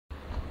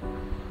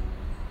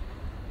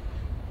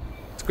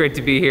It's great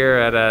to be here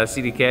at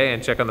CDK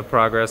and check on the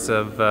progress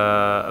of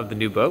the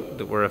new boat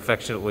that we're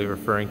affectionately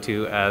referring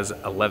to as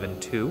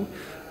 11-2.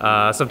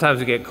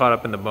 Sometimes we get caught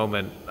up in the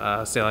moment,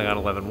 sailing on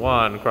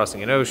 11-1,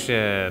 crossing an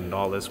ocean,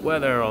 all this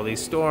weather, all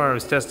these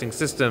storms, testing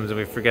systems, and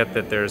we forget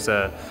that there's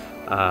a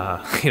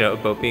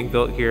boat being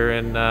built here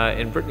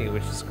in Brittany,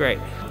 which is great.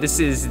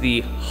 This is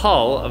the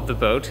hull of the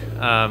boat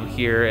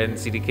here in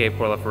CDK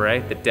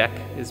Port-La-Forêt. The deck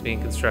is being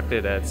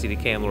constructed at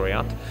CDK in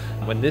Lorient.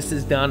 When this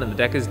is done and the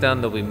deck is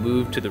done, they'll be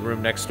moved to the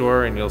room next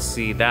door, and you'll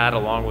see that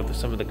along with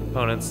some of the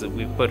components that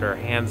we've put our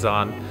hands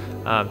on,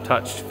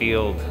 touched,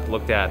 feel,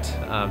 looked at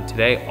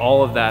today.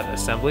 All of that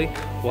assembly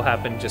will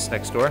happen just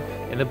next door,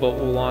 and the boat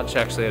will launch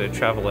actually at a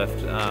travel lift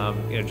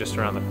just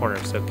around the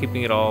corner. So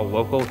keeping it all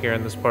local here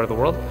in this part of the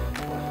world.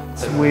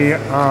 We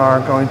are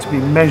going to be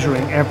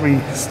measuring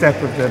every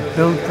step of the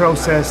build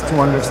process to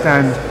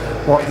understand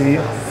what the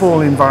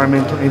full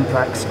environmental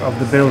impacts of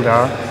the build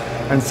are.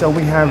 And so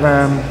we have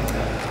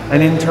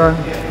an intern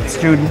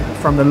student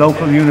from the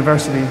local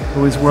university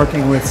who is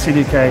working with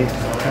CDK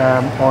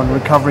on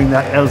recovering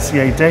that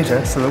LCA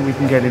data so that we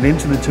can get it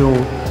into the tool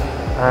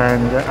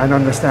and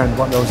understand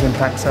what those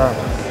impacts are.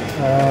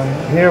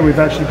 Here we've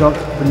actually got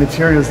the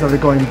materials that are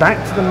going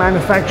back to the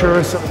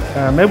manufacturers.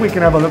 Maybe we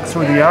can have a look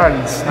through the yard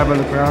and have a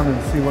look around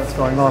and see what's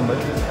going on. But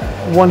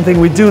one thing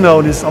we do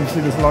notice,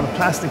 obviously there's a lot of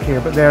plastic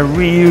here, but they're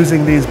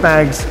reusing these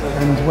bags,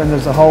 and when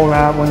there's a hole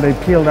out, when they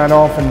peel that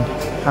off and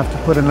have to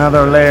put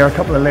another layer, a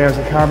couple of layers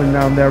of carbon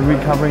down, they're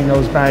recovering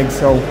those bags.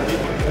 So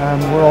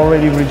we're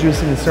already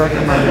reducing a certain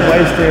amount of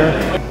waste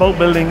here. Boat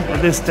building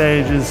at this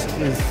stage is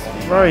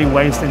very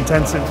waste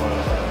intensive.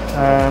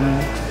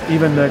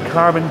 Even the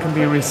carbon can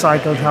be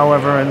recycled,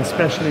 however, and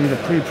especially the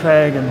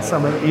pre-preg and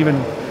some of even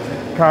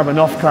carbon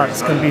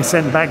off-carts can be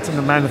sent back to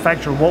the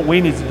manufacturer. What we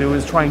need to do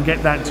is try and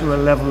get that to a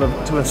level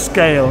to a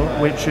scale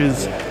which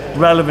is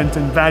relevant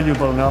and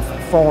valuable enough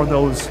for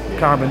those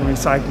carbon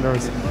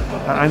recyclers.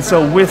 And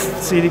so with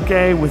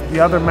CDK, with the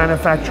other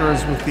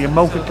manufacturers, with the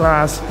Imoca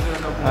class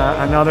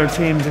and other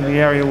teams in the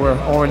area, we're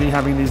already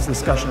having these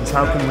discussions.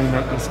 How can we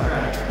make this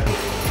happen?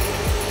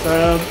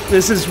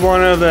 This is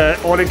one of the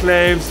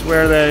autoclaves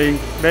where they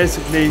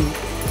basically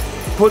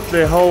put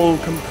the whole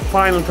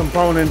final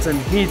component and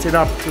heat it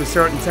up to a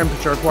certain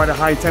temperature, quite a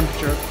high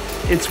temperature.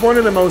 It's one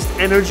of the most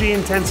energy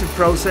intensive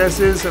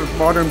processes of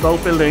modern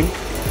boat building,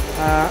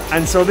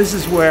 and so this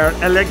is where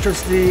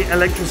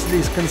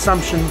electricity's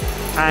consumption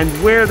and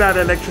where that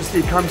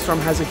electricity comes from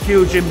has a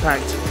huge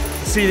impact.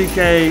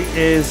 CDK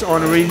is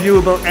on a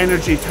renewable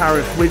energy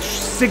tariff, which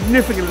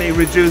significantly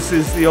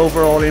reduces the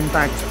overall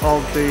impact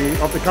of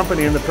the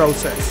company in the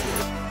process.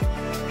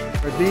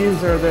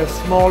 These are the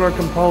smaller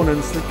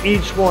components that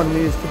each one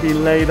needs to be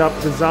laid up,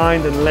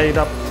 designed and laid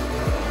up.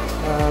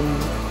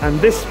 And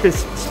this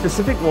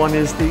specific one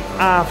is the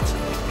aft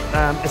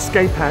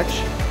escape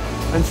hatch.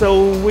 And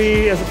so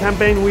we, as a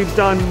campaign, we've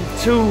done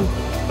 2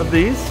 of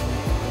these.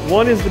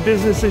 One is the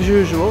business as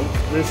usual,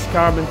 this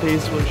carbon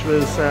piece, which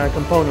was a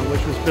component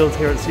which was built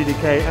here at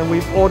CDK, and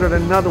we've ordered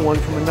another one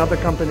from another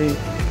company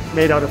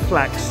made out of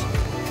flax.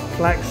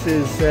 Flax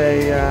is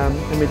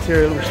a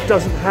material which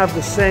doesn't have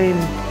the same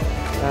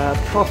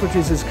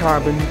properties as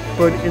carbon,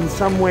 but in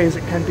some ways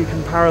it can be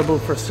comparable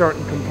for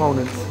certain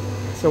components.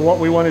 So what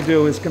we want to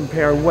do is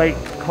compare weight,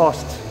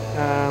 cost,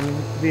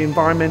 the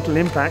environmental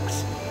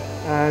impacts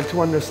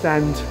to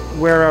understand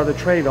where are the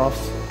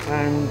trade-offs,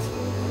 and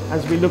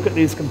as we look at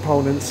these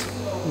components,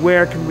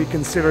 where can we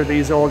consider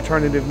these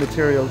alternative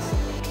materials?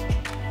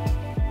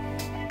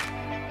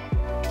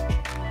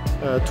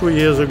 2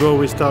 years ago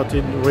we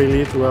started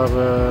really to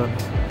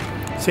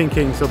have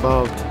thinkings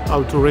about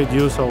how to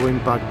reduce our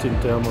impact in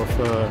terms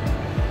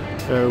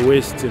of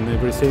waste and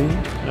everything,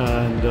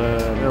 and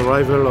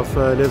arrival of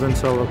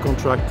 11th hour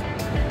contract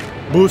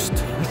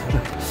boost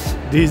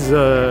this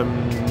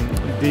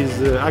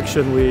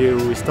action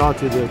we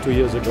started 2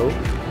 years ago,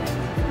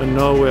 and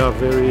now we are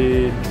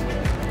very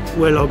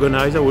well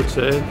organized, I would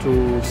say,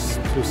 to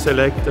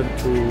select and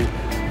to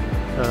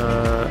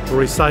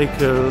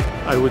recycle,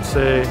 I would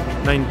say,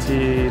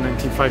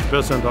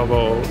 90–95%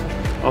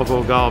 of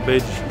our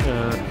garbage.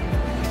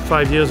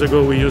 5 years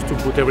ago we used to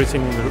put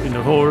everything in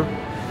a hole,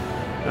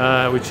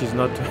 which is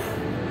not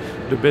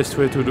the best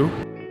way to do.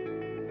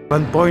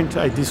 One point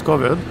I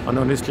discovered, and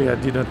honestly I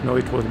didn't know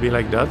it would be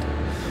like that,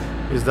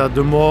 is that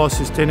the more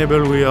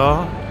sustainable we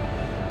are,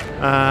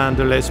 and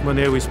the less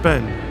money we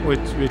spend,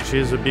 which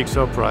is a big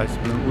surprise.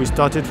 We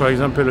started, for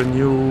example, a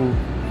new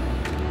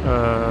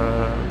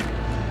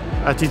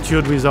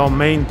attitude with our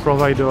main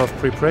provider of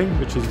pre-preg,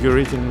 which is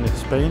Enright in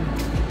Spain,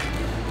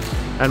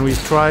 and we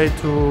tried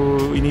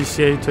to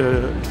initiate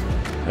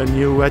a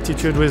new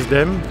attitude with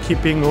them,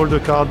 keeping all the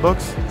card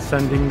box,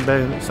 sending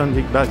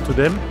back to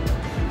them,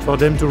 for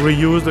them to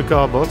reuse the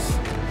card box,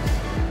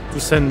 to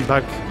send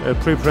back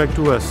pre-preg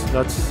to us.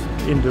 That's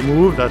in the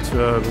move, that's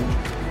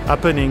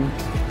happening.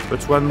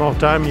 But one more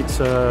time,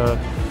 it's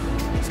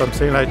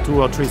something like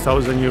 2,000 or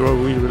 3,000 euros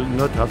we will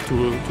not have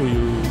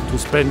to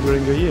spend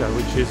during the year,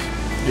 which is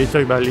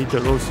little by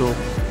little also. I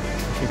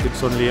think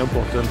it's only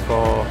important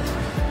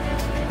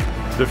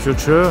the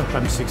future.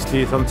 I'm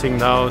 60 something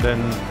now,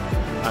 then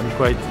I'm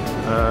quite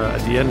at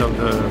the end of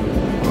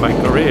my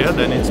career.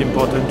 Then it's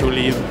important to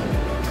leave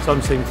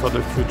something for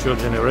the future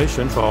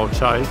generation, for our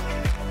child.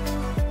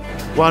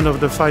 One of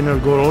the final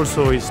goals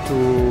also is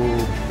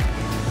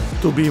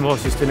to be more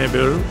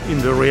sustainable in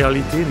the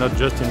reality, not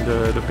just in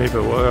the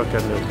paperwork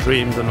and the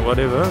dreams and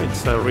whatever.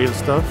 It's real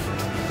stuff.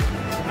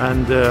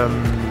 And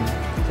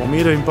for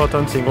me, the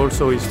important thing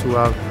also is to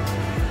have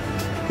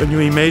a new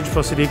image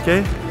for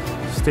CDK,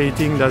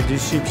 stating that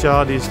this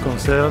shipyard is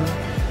concerned,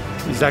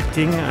 is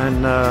acting,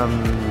 and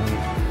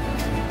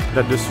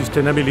that the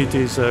sustainability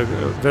is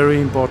very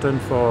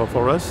important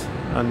for us.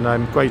 And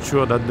I'm quite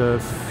sure that the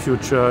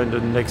future, in the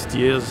next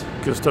years,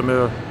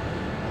 customer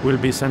will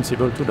be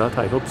sensible to that.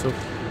 I hope so.